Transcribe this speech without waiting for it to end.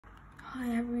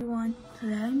Hi everyone,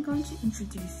 today I'm going to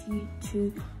introduce you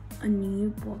to a new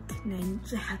book named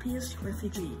The Happiest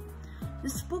Refugee.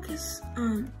 This book is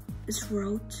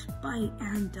wrote by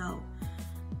Anne Doe,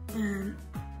 and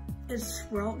it's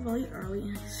wrote really early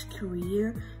in his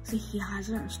career, so he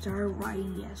hasn't started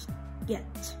writing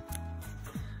yet.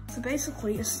 So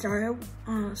basically, it started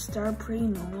pretty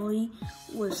normally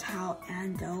with how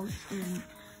Anne Doe and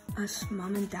us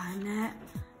mom and dad met,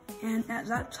 and at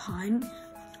that time,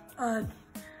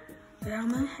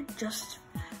 Grandma had just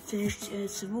finished a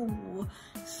civil war,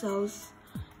 so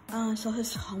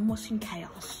his home was in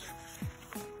chaos.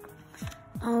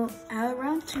 At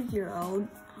around 2-year-old,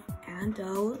 Anne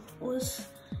Doe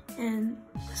and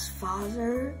his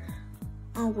father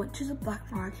went to the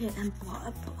black market and bought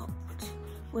a boat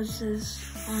with his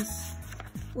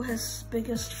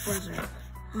biggest brother,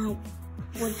 and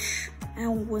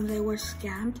when they were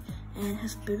scammed, and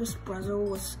his biggest brother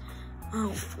was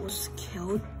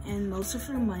killed and most of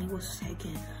their money was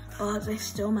taken, but they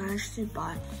still managed to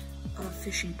buy a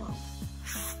fishing boat.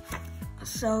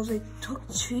 So it took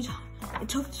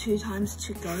two times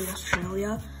to go to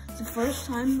Australia. The first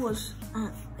time was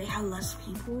they had less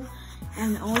people,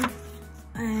 and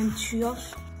three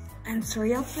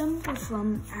of them were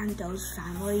from Anne Doe's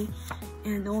family,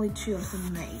 and only 2 of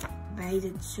them made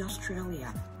it to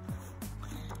Australia.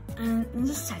 And in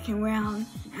the second round,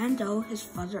 Anne Doe, his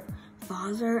father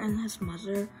and his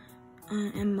mother,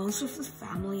 and most of the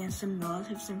family and some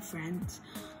relatives and friends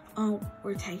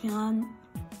were taken on.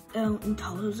 In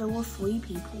total, there were 40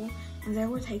 people, and they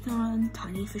were taken on a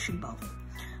tiny fishing boat.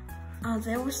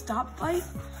 They were stopped by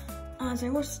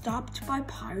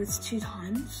pirates 2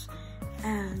 times,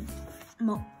 and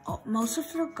most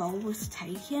of their gold was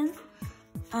taken,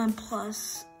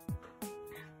 plus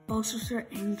most of their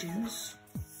engines.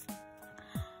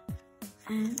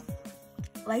 And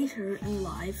later in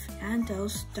life, Anne Doe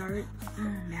started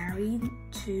married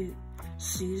to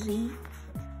Susie,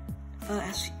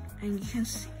 and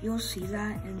you'll see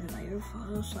that in the later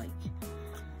photos,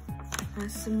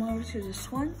 similar to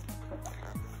this one.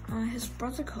 His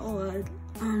brother Cole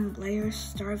later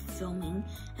started filming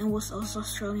and was also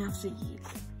Australian of the Year.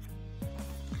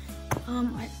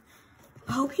 I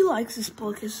hope you like this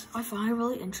book, because I find it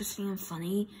really interesting and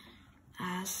funny,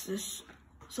 as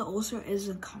the author is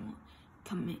a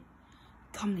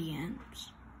comedian,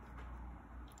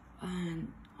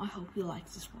 and I hope you like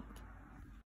this book.